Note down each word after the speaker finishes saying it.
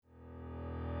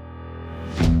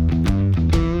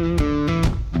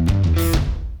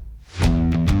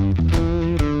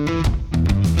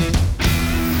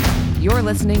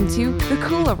listening to The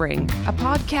Cooler Ring, a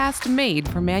podcast made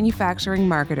for manufacturing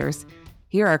marketers.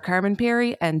 Here are Carmen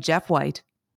Perry and Jeff White.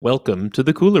 Welcome to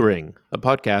The Cooler Ring, a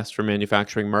podcast for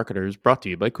manufacturing marketers brought to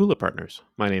you by Cooler Partners.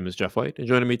 My name is Jeff White, and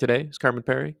joining me today is Carmen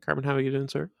Perry. Carmen, how are you doing,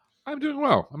 sir? I'm doing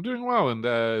well, and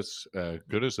it's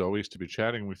good as always to be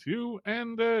chatting with you,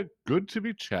 and good to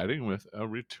be chatting with a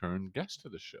return guest to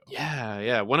the show.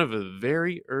 Yeah. One of the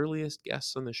very earliest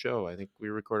guests on the show. I think we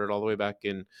recorded all the way back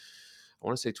in, I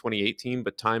want to say 2018,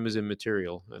 but time is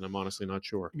immaterial, and I'm honestly not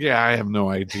sure. Yeah, I have no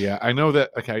idea. I know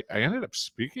that I ended up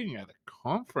speaking at a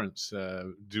conference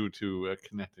due to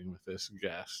connecting with this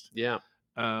guest. Yeah.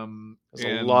 There's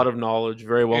a lot of knowledge,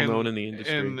 very well known in the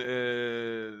industry.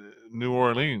 In New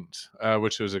Orleans,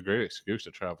 which was a great excuse to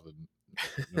travel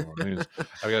to New Orleans,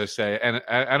 I got to say. And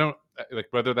I don't like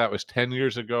whether that was 10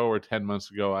 years ago or 10 months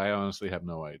ago. I honestly have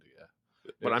no idea.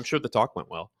 But I'm sure the talk went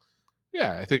well.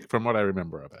 Yeah, I think from what I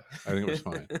remember of it, I think it was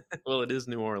fine. Well, it is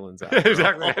New Orleans.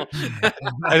 Exactly.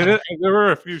 There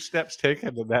were a few steps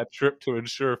taken in that trip to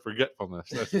ensure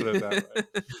forgetfulness. Let's put it that way.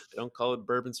 They don't call it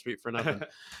Bourbon Street for nothing.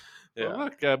 Yeah. Well,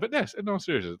 look, but yes, no,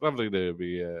 seriously, it's lovely to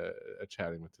be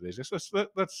chatting with today's guest.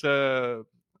 Let's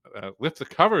lift the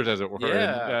covers, as it were,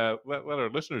 and let our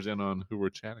listeners in on who we're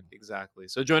chatting with. Exactly.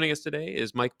 So joining us today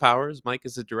is Mike Powers. Mike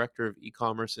is the Director of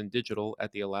eCommerce and Digital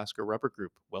at the Alaska Rubber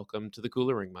Group. Welcome to the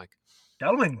Cooler Ring, Mike.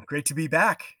 Gentlemen, great to be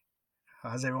back.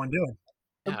 How's everyone doing?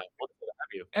 Yeah, wonderful to have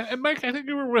you. And Mike, I think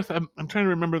you were with, I'm trying to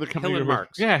remember the company. Hill &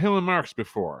 Marks. Yeah, Hill & Marks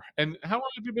before. And how long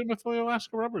have you been with the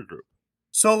Alaska Rubber Group?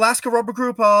 So Alaska Rubber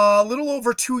Group, a little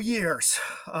over 2 years.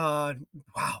 Wow.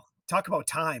 Talk about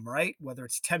time, right? Whether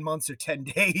it's 10 months or 10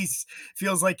 days,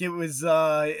 feels like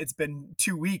it's been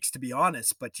 2 weeks, to be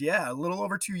honest. But yeah, a little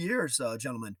over 2 years,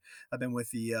 gentlemen. I've been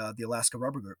with the Alaska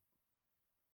Rubber Group.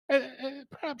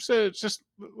 Perhaps just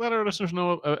let our listeners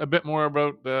know a bit more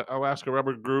about the Alaska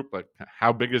Rubber Group. Like,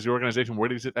 how big is the organization?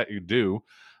 What is it that you do?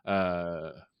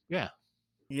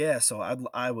 Yeah, so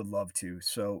I would love to.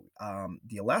 So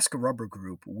the Alaska Rubber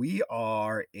Group, we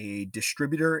are a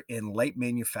distributor and light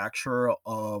manufacturer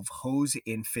of hose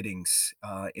and fittings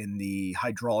in the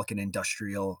hydraulic and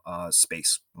industrial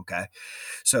space. Okay,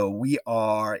 so we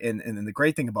are, and the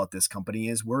great thing about this company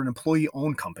is we're an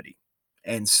employee-owned company.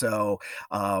 And so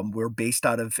we're based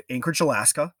out of Anchorage,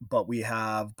 Alaska, but we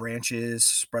have branches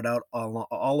spread out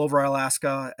all over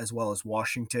Alaska, as well as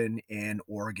Washington and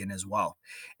Oregon as well.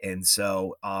 And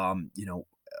so,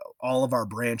 all of our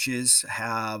branches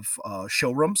have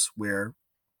showrooms where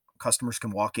customers can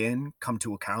walk in, come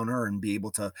to a counter, and be able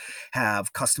to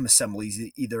have custom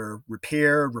assemblies either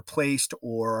repaired, replaced,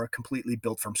 or completely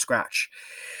built from scratch.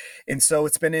 And so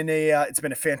it's been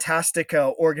a fantastic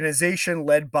organization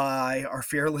led by our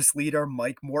fearless leader,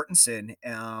 Mike Mortensen.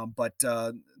 But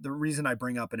the reason I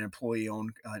bring up an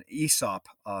employee-owned ESOP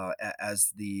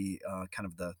as the kind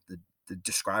of the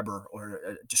describer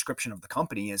or description of the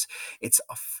company is it's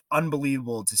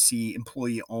unbelievable to see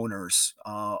employee owners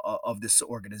of this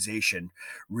organization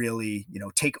really,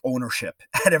 take ownership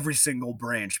at every single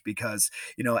branch because,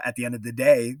 at the end of the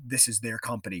day, this is their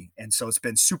company. And so it's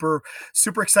been super,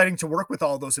 super exciting to work with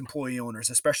all those employee owners,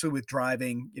 especially with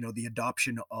driving, the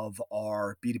adoption of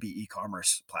our B2B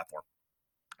e-commerce platform.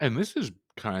 And this has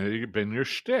kind of been your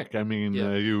shtick. I mean,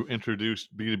 you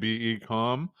introduced B2B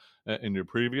e-com in your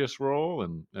previous role,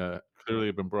 and clearly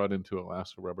have been brought into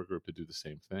Alaska Rubber Group to do the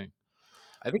same thing.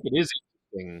 I think it is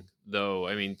interesting, though.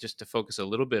 I mean, just to focus a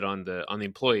little bit on the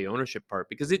employee ownership part,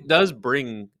 because it does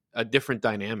bring a different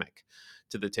dynamic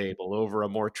to the table over a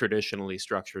more traditionally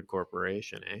structured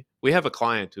corporation. We have a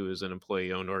client who is an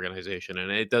employee-owned organization,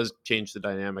 and it does change the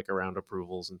dynamic around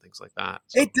approvals and things like that.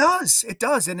 So. It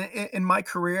does. And in my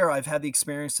career, I've had the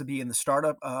experience to be in the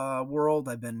startup world.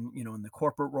 I've been, in the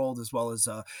corporate world, as well as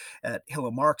at Hill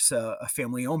 & Marks, a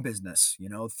family-owned business,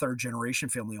 third-generation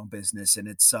family-owned business. And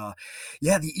it's,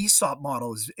 the ESOP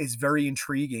model is very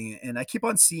intriguing. And I keep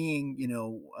on seeing,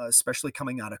 especially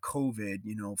coming out of COVID,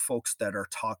 folks that are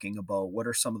talking about what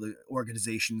are some of the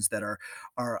organizations that are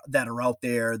out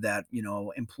there that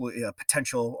employee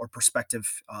potential or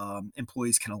prospective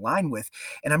employees can align with,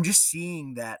 and I'm just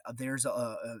seeing that there's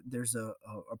a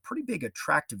pretty big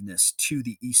attractiveness to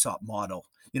the ESOP model.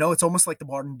 It's almost like the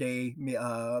modern day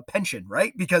pension,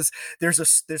 right? Because there's a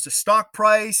stock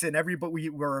price, and everybody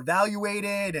we're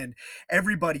evaluated, and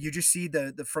everybody you just see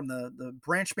from the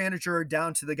branch manager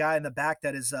down to the guy in the back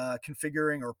that is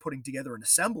configuring or putting together an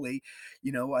assembly.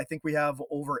 I think we have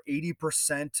over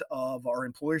 80% of our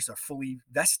employees are fully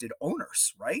vested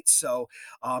owners, right? So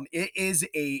it is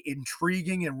a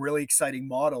intriguing and really exciting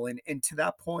model. And to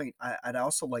that point, I'd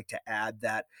also like to add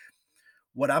that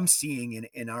what I'm seeing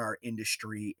in our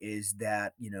industry is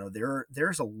that,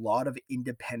 there's a lot of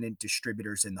independent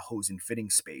distributors in the hose and fitting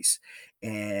space.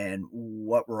 And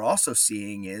what we're also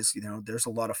seeing is, there's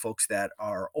a lot of folks that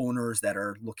are owners that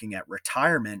are looking at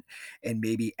retirement and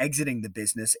maybe exiting the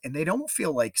business, and they don't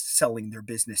feel like selling their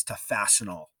business to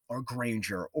Fastenal or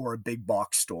Granger or a big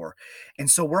box store. And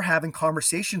so we're having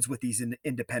conversations with these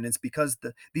independents because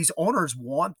these owners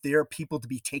want their people to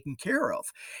be taken care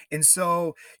of. And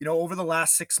so, over the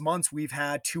last 6 months, we've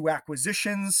had two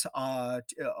acquisitions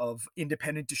of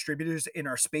independent distributors in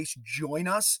our space join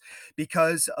us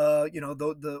because,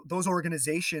 those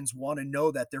organizations want to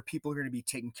know that their people are going to be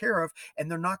taken care of, and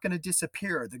they're not going to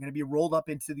disappear. They're going to be rolled up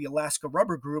into the Alaska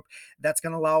Rubber Group. That's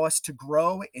going to allow us to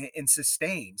grow and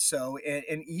sustain. So,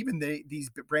 and even these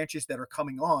branches that are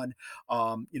coming on,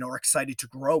 are excited to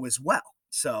grow as well.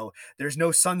 So there's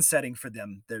no sunsetting for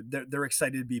them. They're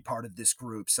excited to be part of this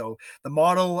group. So the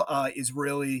model is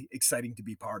really exciting to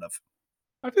be part of.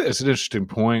 I think it's an interesting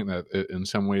point that in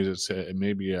some ways it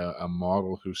may be a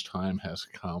model whose time has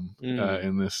come Mm.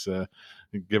 in this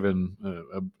given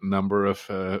a number of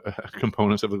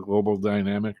components of the global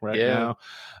dynamic right Yeah. now.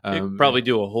 You could Yeah, probably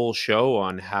do a whole show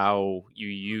on how you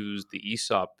use the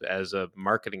ESOP as a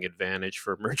marketing advantage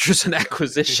for mergers and yeah,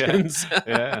 acquisitions.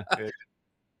 yeah, yeah.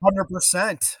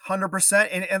 100%, 100%.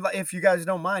 And if you guys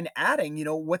don't mind adding,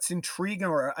 what's intriguing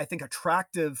or I think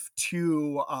attractive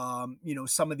to,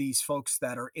 some of these folks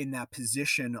that are in that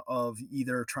position of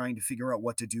either trying to figure out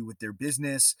what to do with their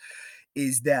business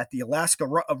is that the Alaska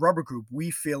Rubber Group, we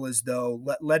feel as though,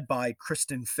 led by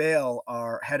Kristen Fail,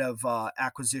 our head of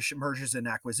acquisition mergers and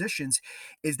acquisitions,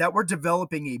 is that we're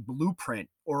developing a blueprint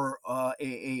or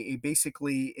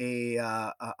basically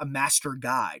a master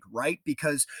guide, right?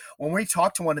 Because when we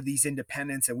talk to one of these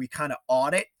independents and we kind of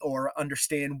audit or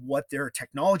understand what their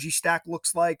technology stack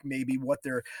looks like, maybe what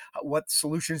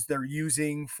solutions they're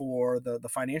using for the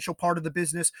financial part of the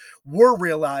business, we're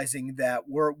realizing that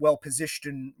we're well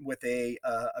positioned with a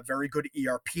very good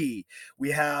ERP.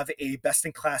 We have a best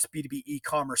in class B2B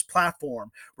e-commerce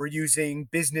platform. We're using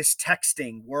business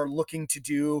texting. We're looking to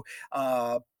do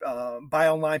buy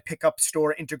online, pick up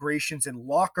store integrations and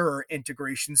locker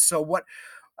integrations. So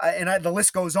the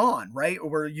list goes on, right?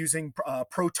 We're using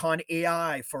Proton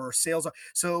AI for sales.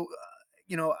 So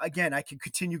again, I can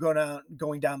continue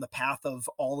going down the path of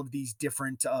all of these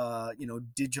different,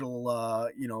 digital,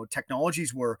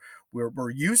 technologies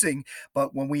we're using.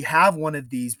 But when we have one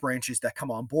of these branches that come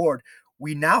on board,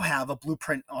 we now have a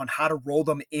blueprint on how to roll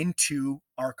them into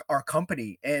our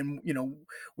company. And,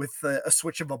 with a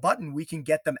switch of a button, we can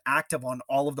get them active on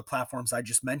all of the platforms I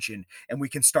just mentioned. And we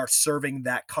can start serving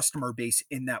that customer base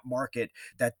in that market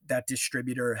that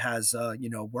distributor has,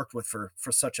 worked with for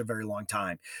such a very long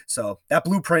time. So that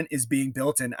blueprint is being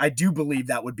built, and I do believe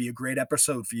that would be a great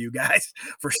episode for you guys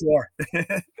for sure.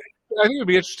 I think it'd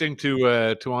be interesting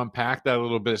to unpack that a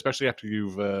little bit, especially after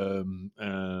you've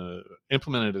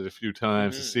implemented it a few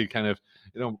times to Mhm. see kind of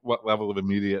what level of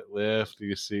immediate lift do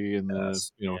you see in the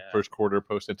Yes. Yeah. first quarter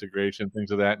post integration,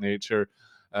 things of that nature.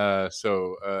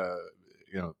 So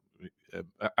you know,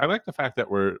 I like the fact that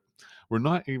we're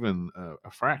not even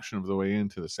a fraction of the way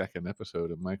into the second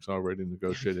episode, and Mike's already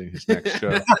negotiating his next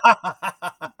show.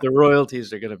 The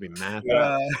royalties are going to be massive.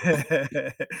 Yeah.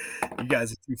 You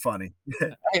guys are too funny.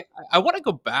 I want to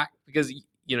go back because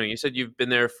you said you've been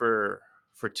there for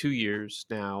 2 years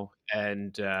now,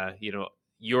 and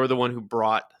you're the one who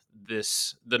brought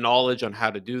the knowledge on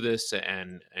how to do this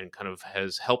and kind of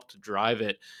has helped drive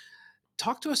it.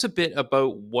 Talk to us a bit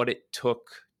about what it took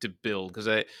to build, because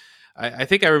I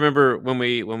think I remember when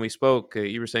we spoke,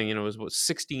 you were saying it was what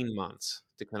 16 months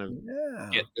to kind of Yeah.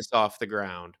 get this off the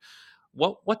ground.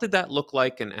 What did that look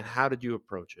like, and how did you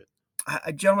approach it?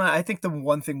 Gentlemen, I think the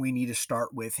one thing we need to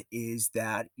start with is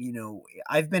that,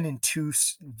 I've been in two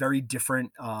very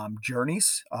different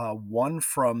journeys. One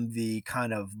from the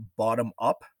kind of bottom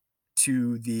up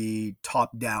to the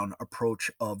top down approach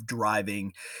of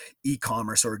driving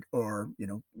e-commerce or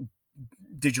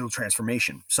digital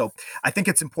transformation. So I think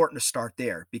it's important to start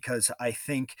there because I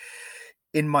think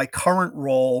in my current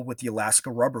role with the Alaska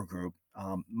Rubber Group,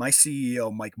 my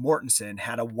CEO, Mike Mortensen,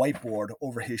 had a whiteboard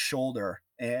over his shoulder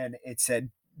and it said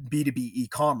B2B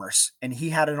e-commerce. And he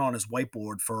had it on his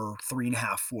whiteboard for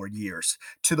 3.5, 4 years,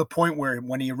 to the point where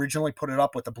when he originally put it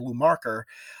up with a blue marker,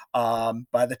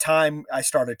 by the time I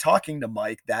started talking to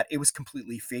Mike, that it was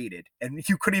completely faded and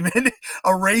you couldn't even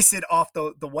erase it off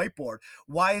the whiteboard.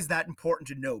 Why is that important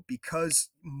to note? Because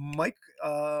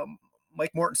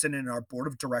Mike Mortensen and our board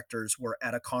of directors were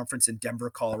at a conference in Denver,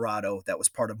 Colorado that was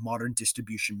part of Modern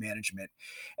Distribution Management.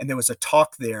 And there was a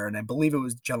talk there, and I believe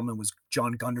gentleman was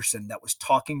John Gunderson, that was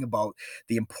talking about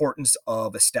the importance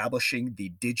of establishing the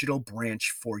digital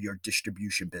branch for your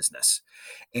distribution business.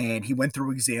 And he went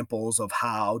through examples of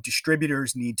how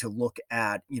distributors need to look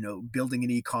at, building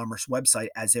an e-commerce website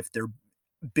as if they're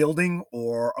building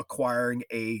or acquiring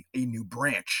a new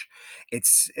branch.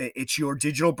 It's your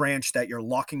digital branch that you're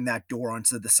locking that door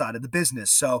onto the side of the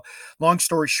business. So long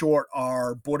story short,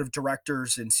 our board of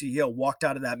directors and CEO walked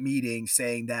out of that meeting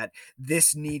saying that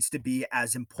this needs to be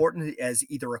as important as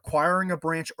either acquiring a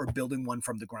branch or building one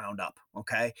from the ground up.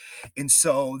 Okay. And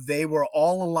so they were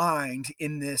all aligned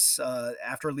in this,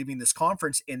 after leaving this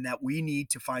conference, in that we need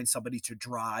to find somebody to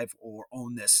drive or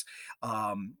own this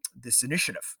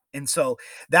initiative. And so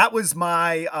that was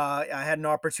I had an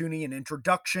opportunity, an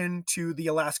introduction to the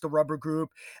Alaska Rubber Group.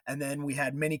 And then we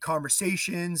had many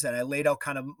conversations, and I laid out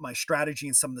kind of my strategy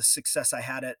and some of the success I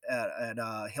had at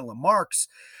Hill and Marks.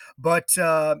 But,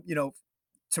 to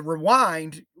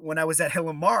rewind, when I was at Hill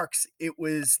and Marks, it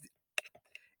was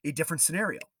a different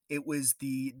scenario. It was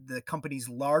the company's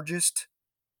largest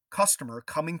customer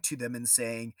coming to them and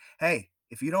saying, "Hey,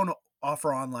 if you don't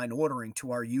offer online ordering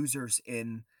to our users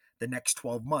in the next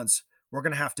 12 months, we're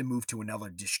going to have to move to another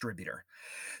distributor."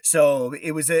 So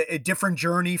it was a different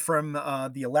journey from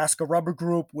the Alaska Rubber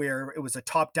Group, where it was a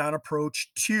top-down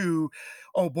approach, to,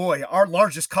 oh boy, our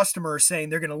largest customer is saying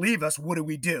they're going to leave us. What do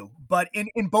we do? But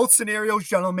in both scenarios,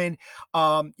 gentlemen,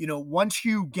 once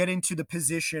you get into the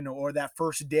position, or that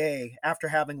first day after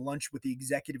having lunch with the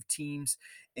executive teams,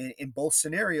 in both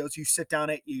scenarios, you sit down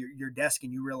at your desk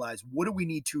and you realize, what do we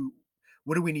need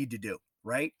to do?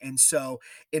 Right. And so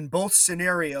in both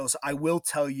scenarios, I will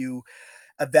tell you,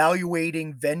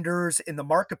 evaluating vendors in the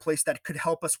marketplace that could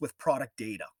help us with product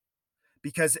data,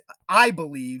 because I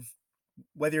believe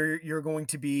whether you're going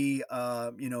to be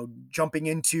jumping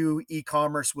into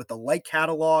e-commerce with a light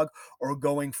catalog, or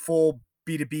going full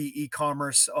B2B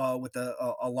e-commerce with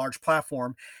a large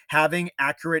platform, having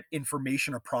accurate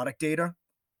information or product data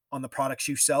on the products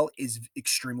you sell is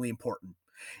extremely important.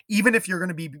 Even if you're going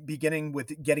to be beginning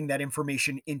with getting that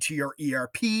information into your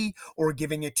ERP, or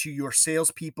giving it to your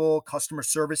salespeople, customer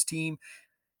service team,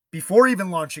 before even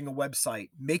launching a website,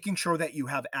 making sure that you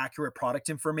have accurate product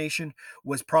information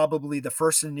was probably the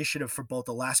first initiative for both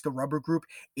Alaska Rubber Group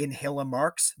and Hill and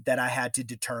Marks that I had to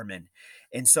determine.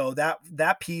 And so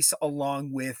that piece,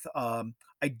 along with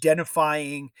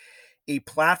identifying a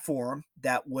platform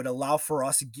that would allow for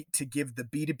us to give the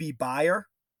B2B buyer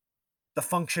the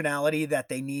functionality that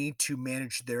they need to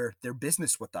manage their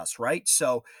business with us, right?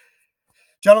 So,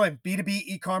 gentlemen, B2B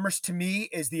e-commerce to me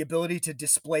is the ability to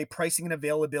display pricing and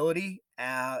availability,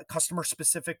 customer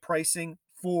specific pricing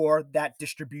for that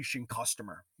distribution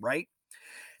customer, right?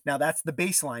 Now that's the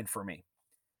baseline for me.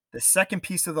 The second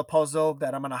piece of the puzzle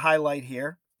that I'm going to highlight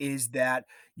here is that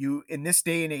in this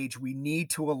day and age, we need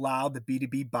to allow the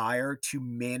B2B buyer to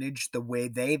manage the way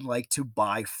they'd like to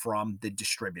buy from the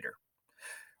distributor.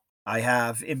 I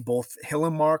have, in both Hill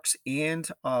and Marks and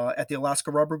at the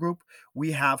Alaska Rubber Group,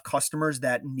 we have customers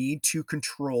that need to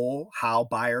control how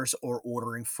buyers are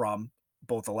ordering from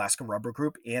both Alaska Rubber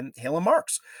Group and Hill and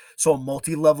Marks. So a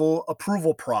multi-level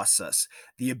approval process,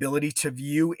 the ability to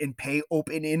view and pay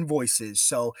open invoices.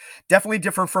 So definitely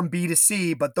different from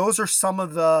B2C, but those are some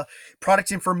of the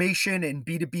product information and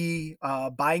B2B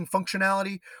buying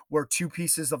functionality were two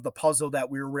pieces of the puzzle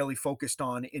that we were really focused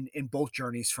on in both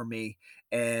journeys for me.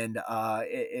 And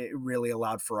it really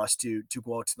allowed for us to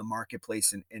go out to the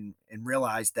marketplace and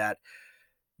realize that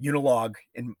Unilog,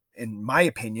 in my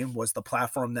opinion, was the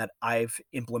platform that I've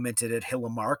implemented at Hill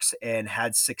and Marks and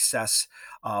had success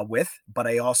with. But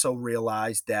I also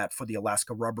realized that for the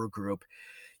Alaska Rubber Group,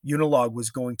 Unilog was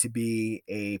going to be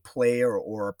a player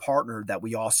or a partner that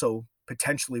we also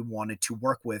potentially wanted to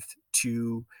work with,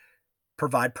 to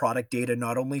provide product data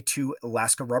not only to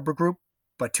Alaska Rubber Group,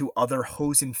 but to other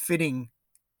hose and fitting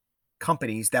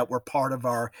companies that were part of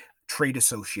our trade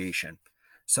association.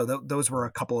 So those were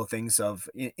a couple of things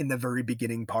in the very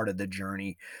beginning part of the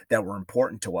journey that were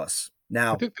important to us. I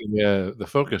Now, think the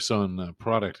focus on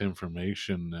product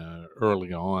information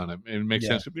early on, it makes yeah,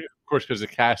 sense, of course, because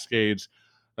it cascades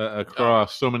Oh,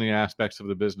 across so many aspects of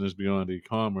the business beyond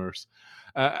e-commerce.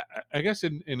 I guess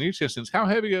in each instance, how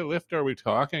heavy a lift are we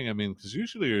talking? I mean, because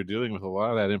usually you're dealing with a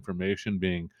lot of that information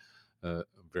being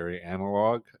very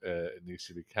analog. It needs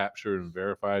to be captured and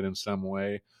verified in some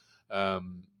way.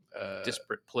 Um, uh,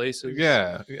 disparate places.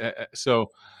 yeah. So,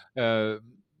 uh,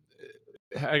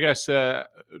 I guess,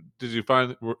 did you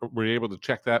find were you able to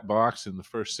check that box in the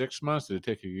first 6 months? Did it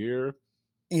take a year?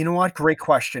 You know what? Great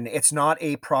question. It's not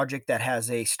a project that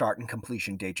has a start and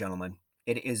completion date, gentlemen.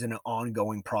 It is an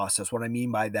ongoing process. What I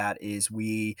mean by that is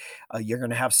you're going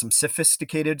to have some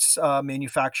sophisticated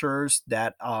manufacturers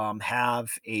that have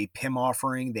a PIM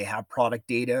offering. They have product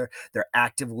data. They're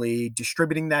actively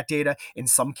distributing that data. In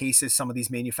some cases, some of these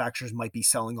manufacturers might be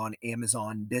selling on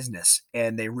Amazon Business,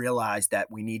 and they realize that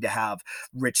we need to have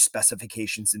rich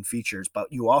specifications and features.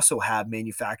 But you also have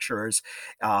manufacturers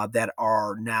that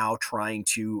are now trying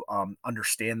to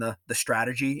understand the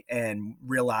strategy and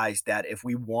realize that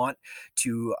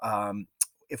to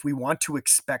if we want to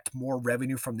expect more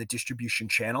revenue from the distribution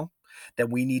channel, then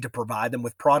we need to provide them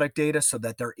with product data so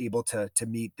that they're able to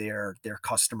meet their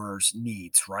customers'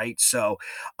 needs, right? So,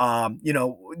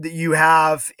 you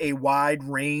have a wide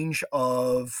range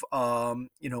of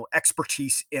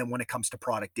expertise in when it comes to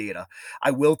product data.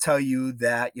 I will tell you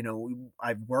that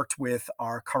I've worked with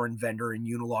our current vendor in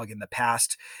Unilog in the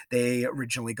past. They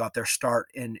originally got their start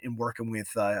in working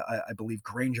with I believe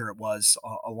Granger. It was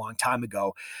a long time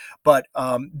ago, but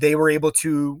they were able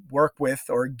to work with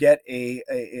or get a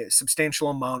substantial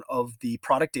amount of the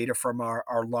product data from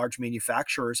our large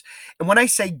manufacturers. And when I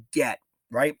say get,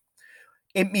 right,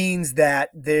 it means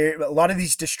that a lot of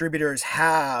these distributors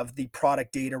have the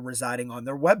product data residing on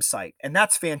their website, and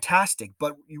that's fantastic.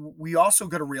 But we also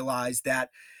got to realize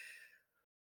that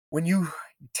when you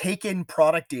take in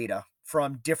product data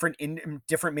from different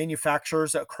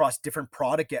manufacturers across different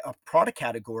product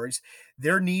categories,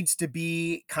 there needs to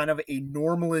be kind of a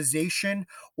normalization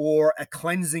or a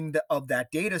cleansing of that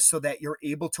data so that you're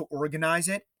able to organize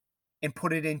it and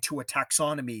put it into a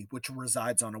taxonomy which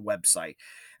resides on a website.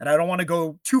 And I don't want to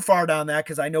go too far down that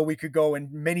because I know we could go in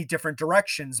many different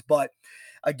directions, but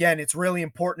again, it's really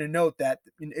important to note that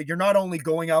you're not only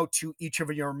going out to each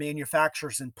of your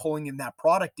manufacturers and pulling in that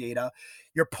product data,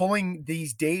 you're pulling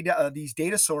these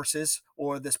data sources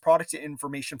or this product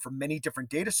information from many different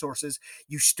data sources.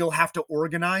 You still have to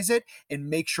organize it and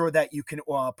make sure that you can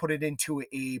put it into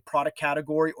a product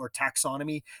category or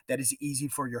taxonomy that is easy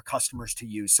for your customers to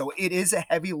use. So it is a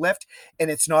heavy lift,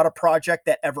 and it's not a project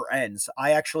that ever ends.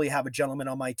 I actually have a gentleman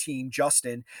on my team,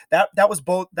 Justin. That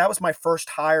was my first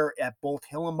hire at both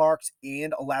Hill & Marks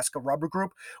and Alaska Rubber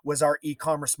Group, was our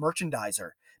e-commerce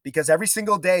merchandiser, because every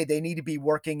single day they need to be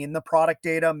working in the product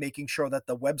data, making sure that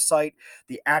the website,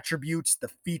 the attributes, the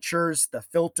features, the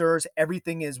filters,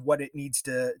 everything is what it needs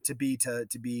to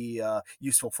be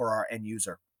useful for our end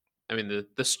user. I mean,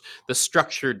 the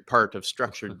structured part of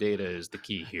structured data is the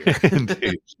key here.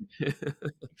 Indeed.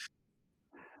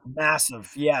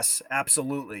 Massive, yes,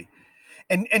 absolutely,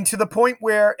 and to the point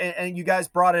where, and you guys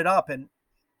brought it up, and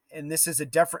this is a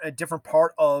different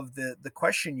part of the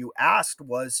question you asked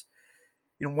was,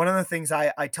 one of the things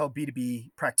I tell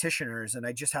B2B practitioners, and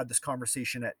I just had this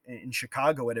conversation in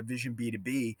Chicago at a Vision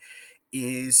B2B,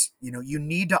 is, you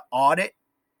need to audit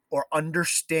or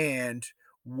understand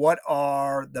what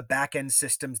are the back end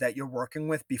systems that you're working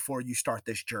with before you start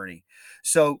this journey.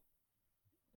 So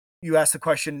you asked the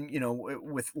question,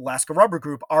 with Alaska Rubber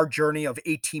Group, our journey of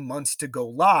 18 months to go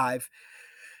live,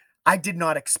 I did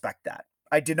not expect that.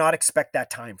 I did not expect that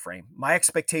time frame. My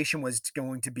expectation was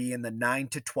going to be in the 9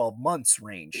 to 12 months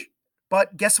range.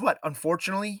 But guess what?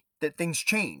 Unfortunately, that things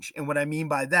change. And what I mean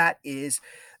by that is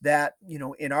that,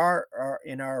 in our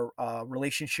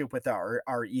relationship with our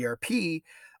ERP,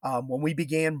 when we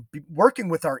began working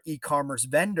with our e-commerce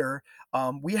vendor,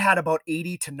 we had about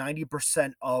 80 to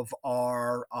 90% of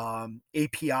our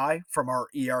API from our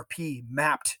ERP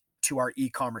mapped to our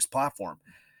e-commerce platform.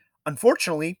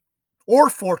 Unfortunately,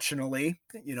 or fortunately,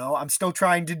 I'm still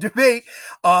trying to debate.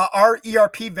 Our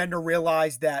ERP vendor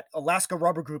realized that Alaska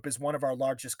Rubber Group is one of our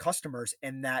largest customers,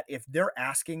 and that if they're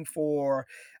asking for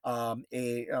an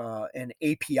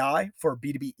API for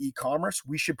B2B e-commerce,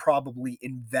 we should probably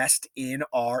invest in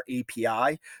our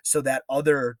API so that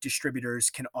other distributors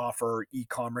can offer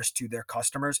e-commerce to their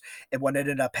customers. And what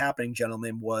ended up happening,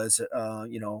 gentlemen, was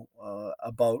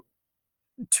about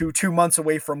 2 months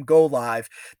away from go live,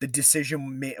 the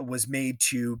decision was made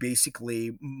to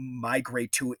basically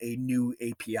migrate to a new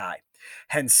API.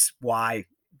 Hence why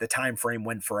the time frame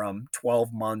went from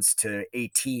 12 months to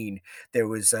 18. There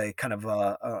was a kind of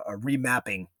a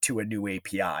remapping to a new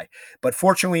API. But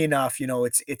fortunately enough,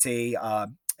 it's a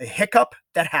hiccup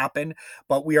that happened,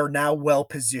 but we are now well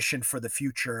positioned for the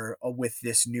future with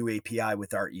this new API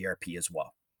with our ERP as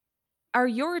well. Are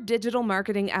your digital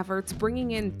marketing efforts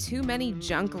bringing in too many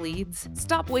junk leads?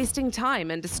 Stop wasting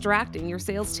time and distracting your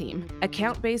sales team.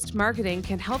 Account based marketing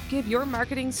can help give your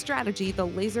marketing strategy the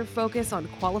laser focus on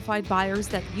qualified buyers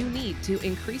that you need to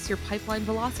increase your pipeline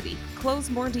velocity, close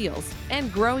more deals,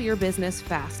 and grow your business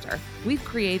faster. We've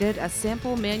created a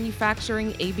sample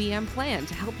manufacturing ABM plan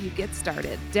to help you get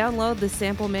started. Download the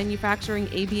sample manufacturing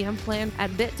ABM plan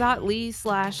at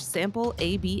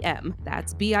bit.ly/sampleabm.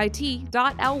 That's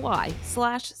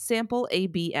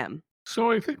bit.ly/sampleabm.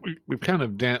 So I think we've kind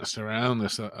of danced around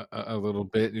this a little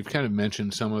bit. You've kind of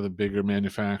mentioned some of the bigger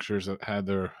manufacturers that had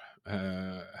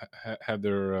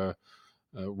their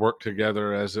work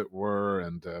together, as it were,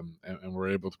 and were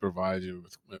able to provide you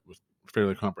with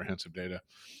fairly comprehensive data.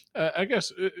 I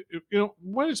guess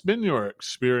what has been your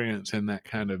experience in that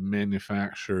kind of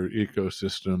manufacturer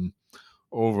ecosystem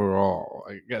overall?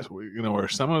 I guess are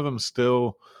some of them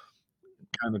still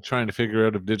kind of trying to figure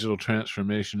out if digital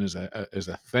transformation is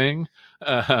a thing,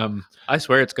 um, I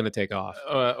swear it's going to take off.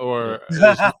 or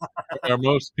are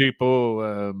most people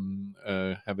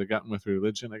have they gotten with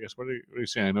religion? I guess what are you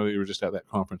saying? I know that you were just at that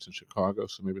conference in Chicago,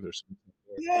 so maybe there's some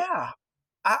there. Yeah.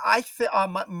 I think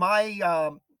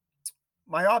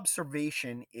my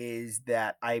observation is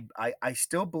that I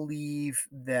still believe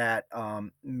that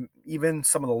even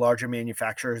some of the larger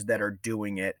manufacturers that are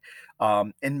doing it,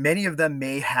 and many of them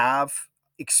may have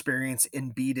experience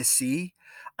in B2C.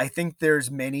 I think there's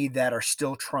many that are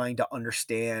still trying to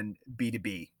understand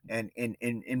B2B and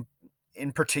in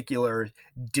particular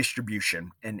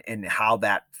distribution and how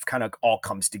that kind of all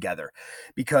comes together,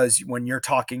 because when you're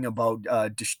talking about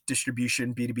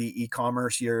distribution, B2B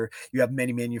e-commerce, you have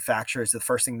many manufacturers, the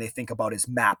first thing they think about is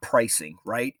map pricing,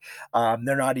 right?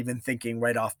 They're not even thinking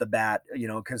right off the bat,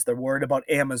 because they're worried about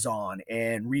Amazon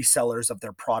and resellers of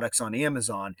their products on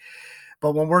Amazon.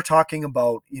 But when we're talking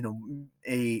about,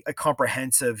 a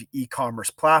comprehensive e-commerce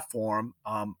platform,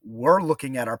 we're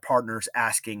looking at our partners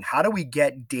asking, how do we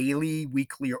get daily,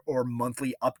 weekly, or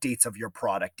monthly updates of your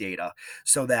product data,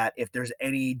 so that if there's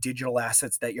any digital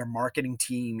assets that your marketing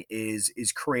team is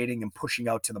creating and pushing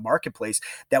out to the marketplace,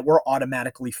 that we're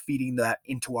automatically feeding that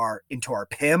into our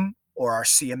PIM or our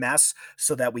CMS,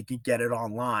 so that we can get it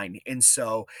online. And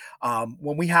so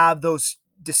when we have those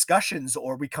discussions,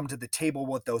 or we come to the table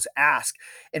with those asks,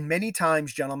 and many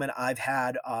times, gentlemen, I've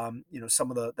had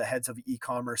some of the heads of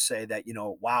e-commerce say that,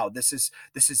 wow, this is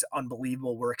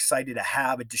unbelievable, we're excited to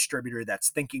have a distributor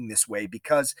that's thinking this way.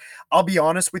 Because I'll be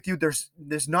honest with you, there's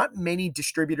not many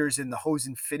distributors in the hose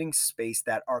and fitting space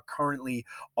that are currently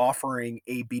offering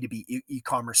a B2B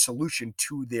e-commerce solution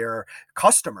to their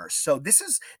customers. So this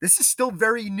is still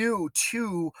very new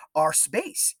to our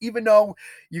space, even though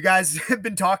you guys have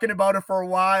been talking about it for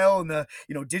a while, and the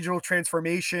digital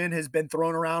transformation has been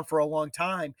thrown around for a long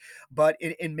time. But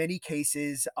in many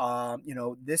cases,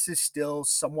 this is still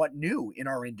somewhat new in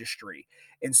our industry.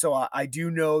 And so I do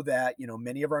know that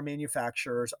many of our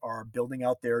manufacturers are building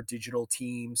out their digital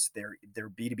teams, their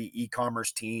B2B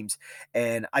e-commerce teams.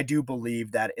 And I do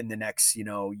believe that in the next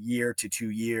year to 2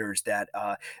 years, that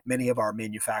many of our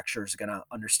manufacturers are going to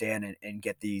understand and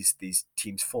get these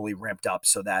teams fully ramped up,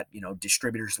 so that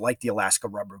distributors like the Alaska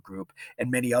Rubber Group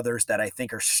and many others that I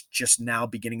think are just now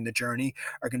beginning the journey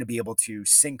are going to be able to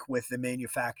sync with the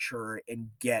manufacturer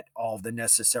and get all the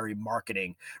necessary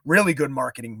marketing, really good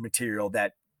marketing material that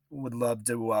would love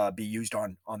to be used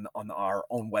on our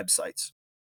own websites.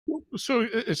 So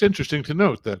it's interesting to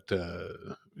note that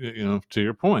to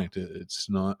your point, it's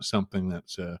not something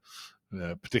that's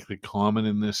particularly common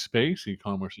in this space.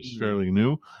 E-commerce is Mm. fairly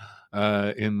new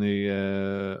in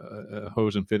the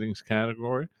hose and fittings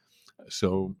category.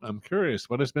 So I'm curious,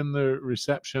 what has been the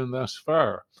reception thus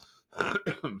far?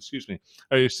 Excuse me.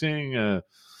 Are you seeing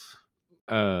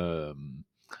um,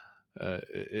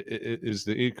 is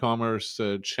the e-commerce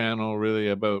channel really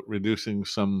about reducing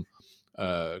some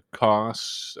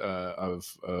costs of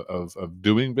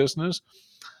doing business,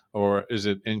 or is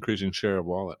it increasing share of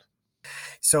wallet?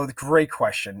 So the great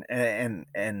question,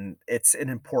 and it's an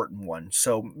important one.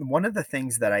 So one of the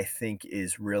things that I think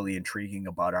is really intriguing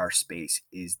about our space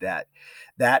is that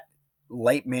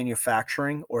light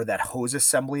manufacturing, or that hose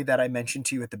assembly that I mentioned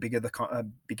to you at the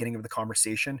beginning of the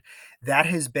conversation, that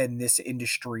has been this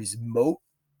industry's moat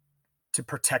to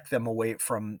protect them away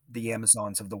from the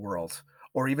Amazons of the world,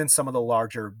 or even some of the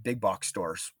larger big box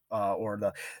stores, or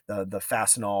the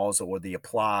Fastenals, or the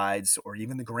Applieds, or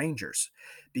even the Grangers.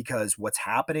 Because what's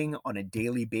happening on a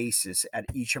daily basis at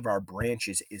each of our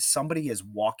branches is somebody is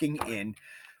walking in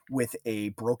with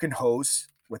a broken hose,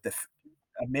 with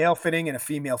a male fitting and a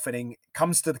female fitting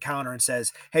comes to the counter and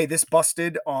says, "Hey, this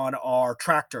busted on our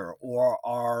tractor or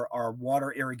our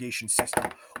water irrigation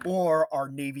system or our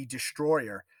Navy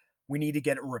destroyer. We need to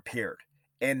get it repaired."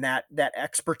 And that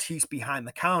expertise behind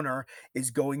the counter is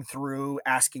going through,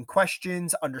 asking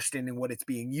questions, understanding what it's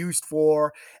being used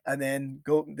for, and then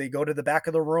they go to the back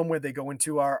of the room where they go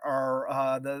into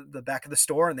our the back of the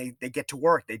store, and they get to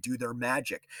work. They do their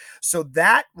magic. So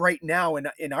that right now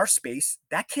in our space,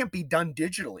 that can't be done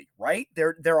digitally, right?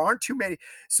 There aren't too many.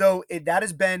 So that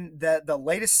has been the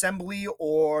light assembly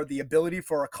or the ability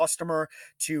for a customer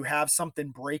to have something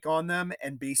break on them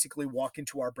and basically walk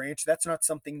into our branch. That's not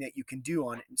something that you can do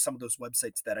on some of those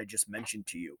websites that I just mentioned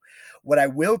to you. What I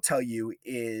will tell you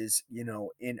is,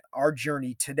 in our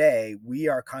journey today, we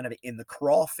are kind of in the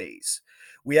crawl phase.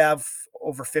 We have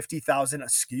over 50,000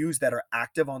 SKUs that are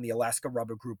active on the Alaska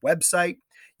Rubber Group website.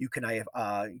 You can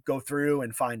go through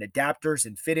and find adapters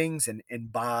and fittings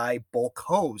and buy bulk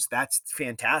hose. That's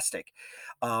fantastic.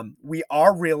 We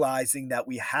are realizing that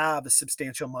we have a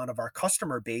substantial amount of our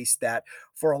customer base that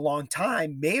for a long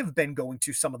time may have been going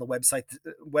to some of the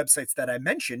websites that I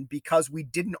mentioned because we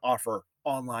didn't offer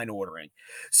online ordering.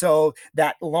 So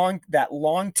that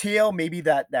long tail, maybe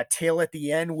that tail at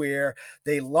the end where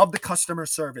they love the customer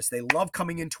service, they love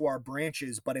coming into our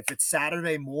branches, but if it's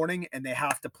Saturday morning and they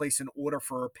have to place an order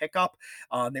for a pickup,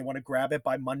 they want to grab it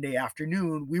by Monday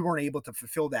afternoon, we weren't able to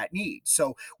fulfill that need.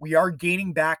 So we are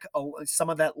gaining back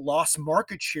some of that lost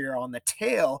market share on the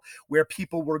tail where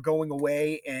people were going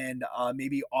away and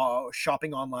maybe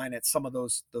shopping online at some of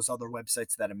those other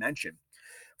websites that I mentioned.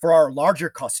 For our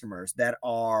larger customers that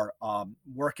are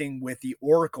working with the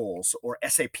Oracles or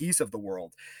SAPs of the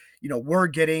world, we're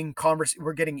getting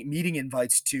meeting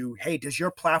invites to, hey, does your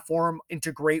platform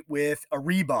integrate with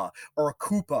Ariba or a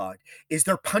Coupa? Is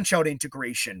there punch out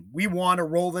integration? We want to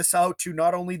roll this out to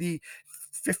not only the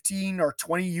 15 or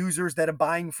 20 users that are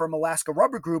buying from Alaska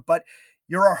Rubber Group, but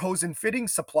you're our hose and fitting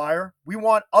supplier. We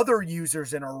want other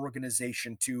users in our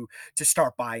organization to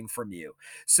start buying from you.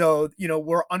 So,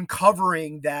 we're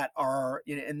uncovering that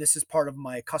and this is part of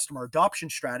my customer adoption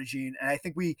strategy. And I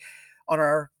think we, on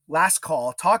our last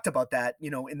call, talked about that.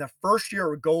 In the first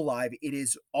year of go live, it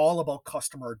is all about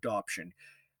customer adoption.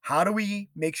 How do we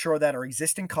make sure that our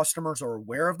existing customers are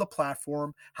aware of the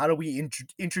platform? How do we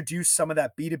introduce some of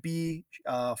that B2B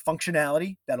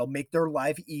functionality that'll make their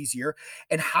life easier?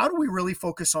 And how do we really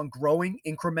focus on growing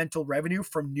incremental revenue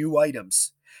from new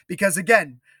items? Because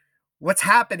again, what's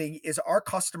happening is our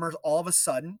customers all of a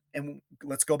sudden, and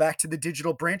let's go back to the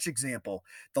digital branch example,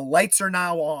 the lights are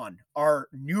now on, our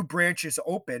new branch is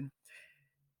open.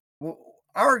 Well,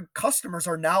 our customers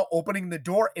are now opening the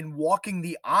door and walking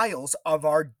the aisles of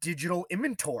our digital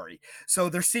inventory. So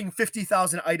they're seeing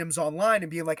 50,000 items online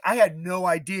and being like, I had no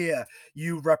idea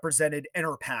you represented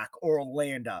Enerpac or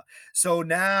Orlando. So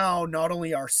now not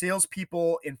only our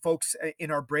salespeople and folks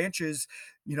in our branches,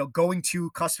 going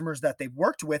to customers that they've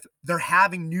worked with, they're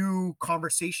having new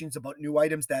conversations about new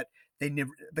items that the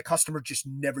customer just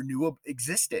never knew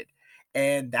existed.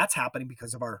 And that's happening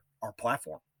because of our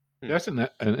platform. That's an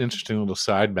interesting little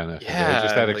side benefit, right?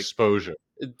 Just Yeah, that like exposure.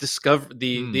 discover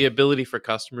the Mm. ability for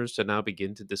customers to now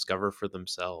begin to discover for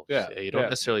themselves. Yeah, Yeah, you don't yeah.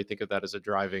 necessarily think of that as a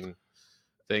driving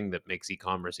thing that makes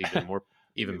e-commerce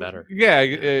even better. Yeah,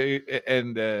 Yeah.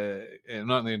 and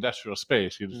not in the industrial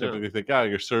space. You just No. typically think, oh,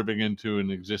 you're serving into an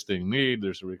existing need.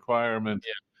 There's a requirement.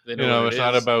 Yeah. They know what it It's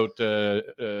not is. about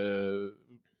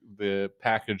the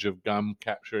package of gum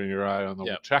capturing your eye on the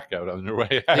Yeah. checkout on your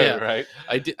way out, Yeah. right?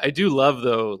 I do love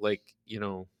though, like,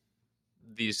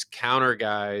 these counter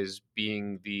guys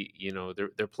being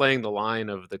they're playing the line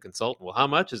of the consultant. Well, how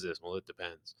much is this? Well, it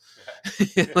depends.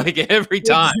 Like every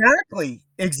time. Exactly.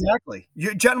 Exactly.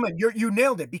 Gentlemen, you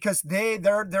nailed it because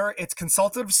they're it's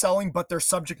consultative selling, but they're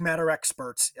subject matter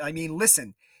experts. I mean,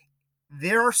 listen,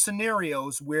 there are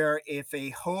scenarios where if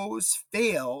a hose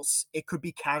fails, it could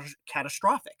be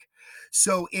catastrophic.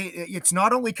 So it's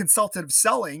not only consultative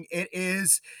selling, it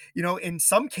is, in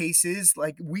some cases,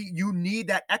 like you need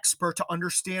that expert to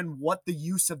understand what the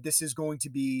use of this is going to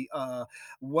be,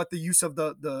 what the use of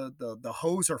the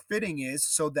hose or fitting is,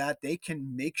 so that they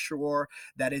can make sure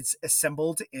that it's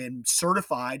assembled and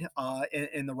certified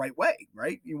in the right way,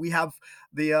 right? We have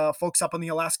the folks up on the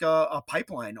Alaska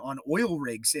pipeline on oil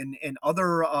rigs and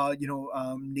other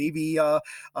Navy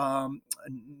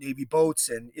Navy boats,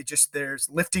 and it just there's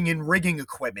lifting in rigging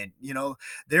equipment.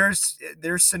 There's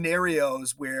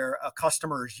scenarios where a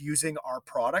customer is using our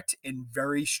product in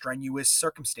very strenuous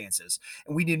circumstances,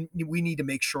 and we need to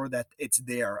make sure that it's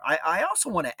there. I also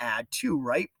want to add too,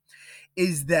 right?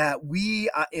 Is that we,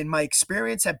 in my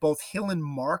experience at both Hill and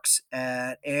Marks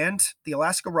and the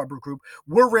Alaska Rubber Group,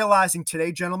 we're realizing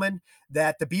today, gentlemen,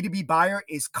 that the B2B buyer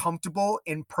is comfortable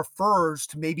and prefers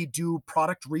to maybe do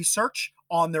product research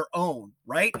on their own,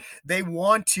 right? They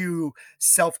want to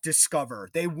self discover,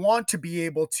 they want to be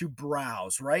able to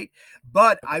browse, right?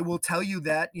 But I will tell you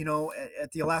that,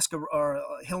 at the Alaska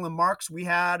Hill and Marks, we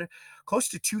had close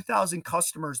to 2,000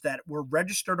 customers that were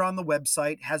registered on the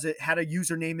website, had a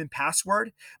username and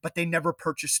password, but they never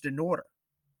purchased an order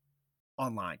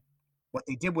online. What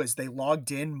they did was they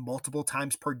logged in multiple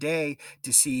times per day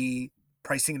to see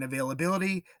pricing and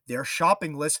availability, their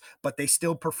shopping list, but they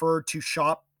still preferred to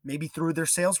shop maybe through their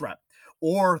sales rep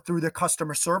or through their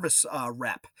customer service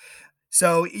rep.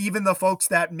 So even the folks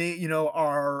that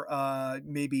are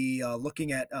maybe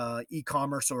looking at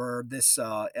e-commerce or this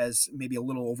as maybe a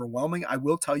little overwhelming, I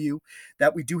will tell you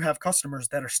that we do have customers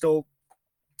that are still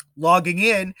logging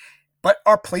in, but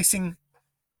are placing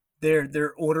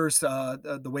their orders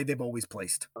the way they've always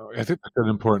placed. I think that's an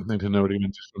important thing to note,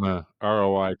 even just from a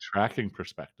ROI tracking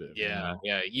perspective. Yeah,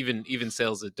 yeah. Even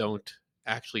sales that don't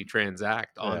actually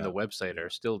transact on Yeah, the website are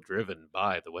still driven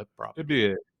by the web it'd property.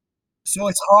 be So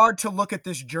it's hard to look at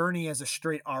this journey as a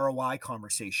straight ROI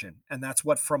conversation, and that's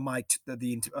what from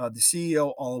the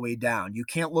CEO all the way down. You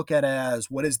can't look at it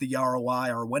as what is the ROI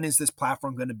or when is this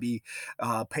platform going to be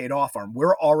paid off on.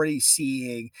 We're already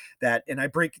seeing that, and I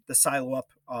break the silo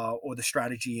up or the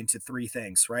strategy into three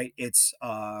things. Right? It's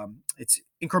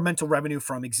incremental revenue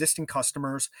from existing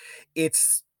customers.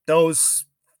 It's those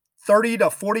 30 to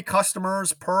 40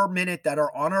 customers per minute that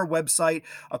are on our website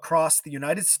across the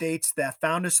United States that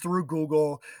found us through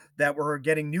Google, that we're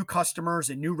getting new customers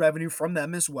and new revenue from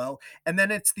them as well. And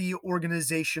then it's the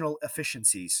organizational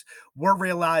efficiencies. We're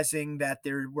realizing that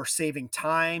we're saving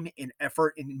time and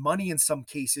effort and money in some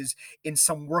cases in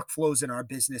some workflows in our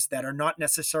business that are not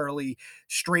necessarily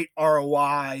straight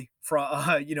ROI from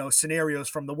scenarios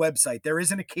from the website. There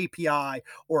isn't a KPI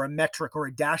or a metric or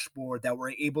a dashboard that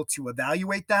we're able to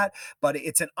evaluate that, but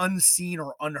it's an unseen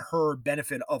or unheard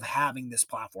benefit of having this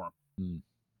platform. mm.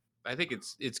 I think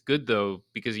it's good though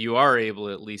because you are able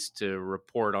at least to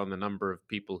report on the number of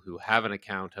people who have an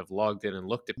account, have logged in and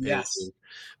looked at Yes. pages,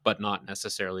 but not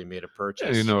necessarily made a Yeah,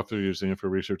 purchase. if they're using it for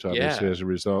research, obviously, Yeah, as a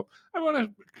result. I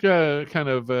want to kind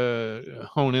of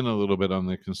hone in a little bit on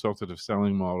the consultative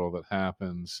selling model that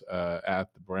happens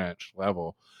at the branch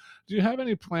level. Do you have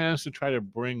any plans to try to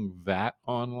bring that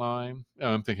online?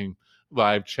 I'm thinking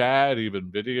live chat,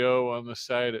 even video on the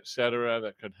site, et cetera,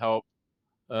 that could help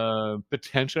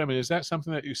potentially. I mean, is that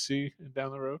something that you see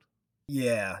down the road?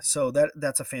 Yeah, so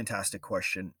that's a fantastic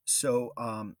question. So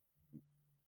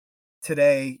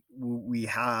today, we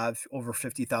have over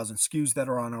 50,000 SKUs that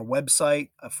are on our website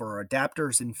for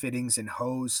adapters and fittings and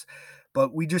hose.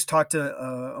 But we just talked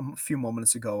a few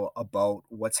moments ago about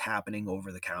what's happening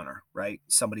over the counter, right?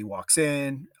 Somebody walks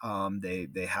in,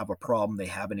 they have a problem, they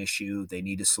have an issue, they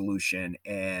need a solution,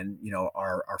 and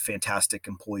our fantastic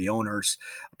employee owners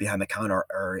behind the counter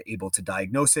are able to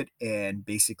diagnose it and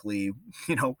basically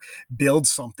you know build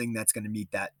something that's going to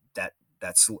meet that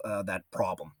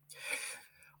problem.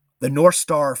 The North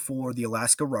Star for the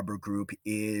Alaska Rubber Group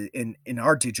is in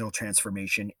our digital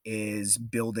transformation is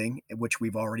building, which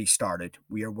we've already started.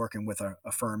 We are working with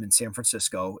a firm in San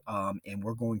Francisco, and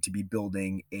we're going to be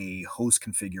building a host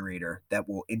configurator that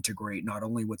will integrate not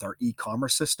only with our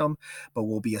e-commerce system, but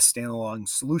will be a standalone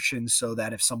solution so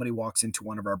that if somebody walks into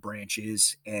one of our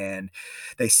branches and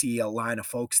they see a line of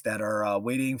folks that are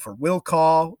waiting for will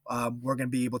call, we're going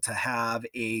to be able to have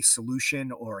a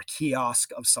solution or a kiosk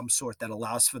of some sort that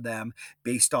allows for them,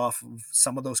 based off of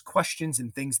some of those questions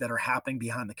and things that are happening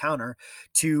behind the counter,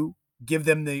 to give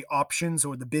them the options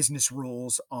or the business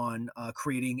rules on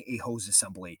creating a hose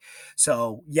assembly.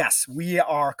 So yes, we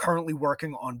are currently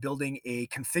working on building a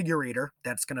configurator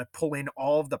that's going to pull in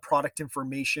all of the product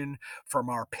information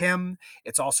from our PIM.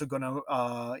 It's also going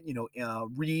to,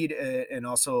 read and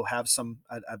also have some,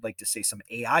 I'd like to say, some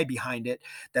AI behind it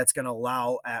that's going to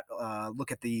allow at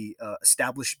look at the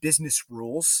established business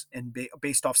rules and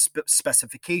based off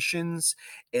specifications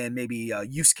and maybe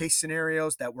use case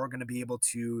scenarios that we're going to be able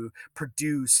to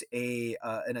produce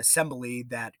an assembly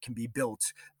that can be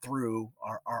built through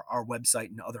our website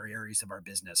and other areas of our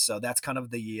business. So that's kind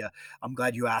of the I'm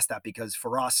glad you asked that, because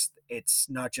for us, it's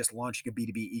not just launching a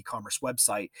B2B e-commerce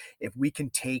website. If we can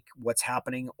take what's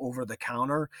happening over the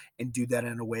counter and do that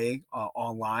in a way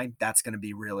online, that's going to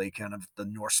be really kind of the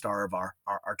North Star of our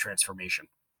transformation.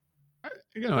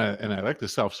 And I like the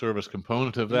self-service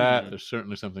component of that. Mm, There's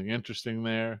certainly something interesting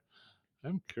there.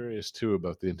 I'm curious too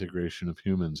about the integration of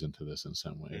humans into this in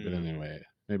some way. But mm. anyway,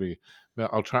 maybe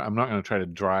I'll try. I'm not going to try to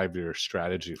drive your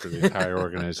strategy for the entire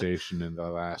organization in the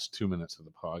last 2 minutes of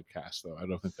the podcast, though. I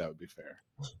don't think that would be fair.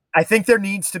 I think there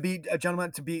needs to be,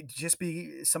 gentlemen, to be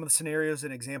some of the scenarios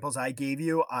and examples I gave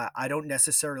you. I don't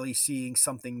necessarily seeing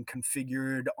something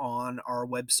configured on our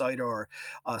website or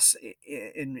us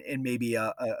in maybe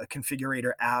a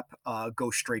configurator app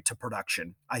go straight to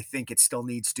production. I think it still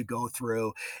needs to go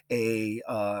through a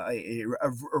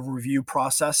review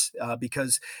process,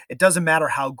 because it doesn't matter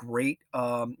how great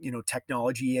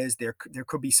technology is. There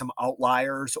could be some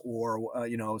outliers or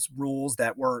rules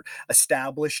that were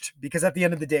established, because at the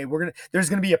end of the day, there's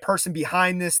gonna be a person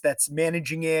behind this that's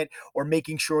managing it or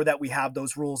making sure that we have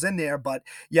those rules in there. But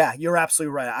yeah, you're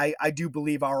absolutely right. I do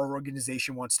believe our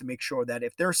organization wants to make sure that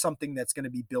if there's something that's going to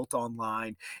be built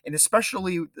online, and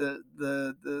especially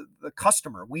the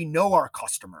customer, we know our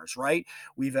customers, right?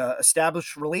 We've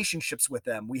established relationships with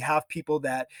them. We have people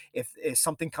that if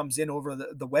something comes in over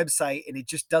the website and it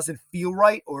just doesn't feel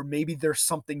right, or maybe there's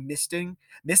something missing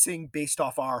based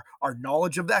off our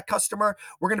knowledge of that customer,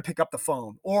 we're going to pick up the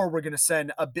phone, or we're going to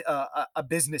send a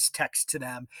business text to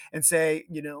them and say,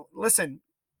 listen,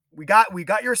 we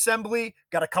got your assembly,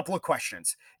 got a couple of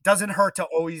questions. Doesn't hurt to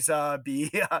always be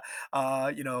to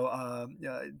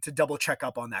double check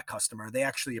up on that customer. They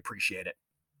actually appreciate it.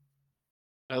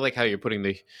 I like how you're putting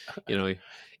you know,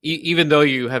 even though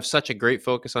you have such a great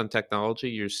focus on technology,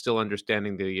 you're still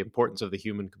understanding the importance of the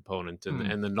human component and Hmm.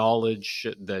 and the knowledge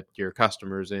that your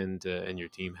customers and your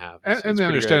team have. And, It's the pretty great.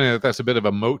 understanding that that's a bit of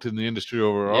a moat in the industry Yeah,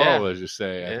 overall, as you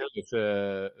say. I yeah, think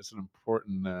it's an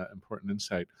important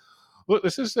insight. Look,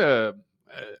 this is I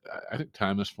think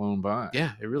time has flown by.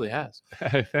 yeah. It really has.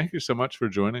 Thank you so much for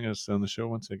joining us on the show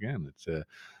once again. It's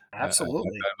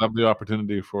Absolutely. I love the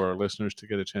opportunity for our listeners to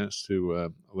get a chance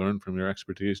to learn from your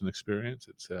expertise and experience.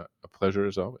 It's a pleasure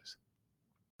as always.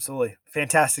 Absolutely.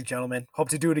 Fantastic, gentlemen. Hope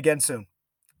to do it again soon.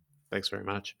 Thanks very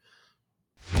much.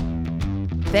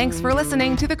 Thanks for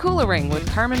listening to The Cooler Ring with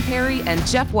Carmen Perry and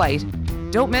Jeff White.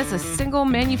 Don't miss a single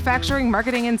manufacturing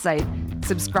marketing insight.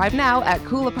 Subscribe now at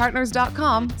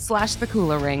KulaPartners.com/The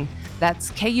Cooler Ring.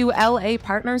 That's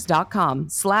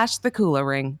KULAPartners.com/The Cooler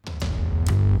Ring.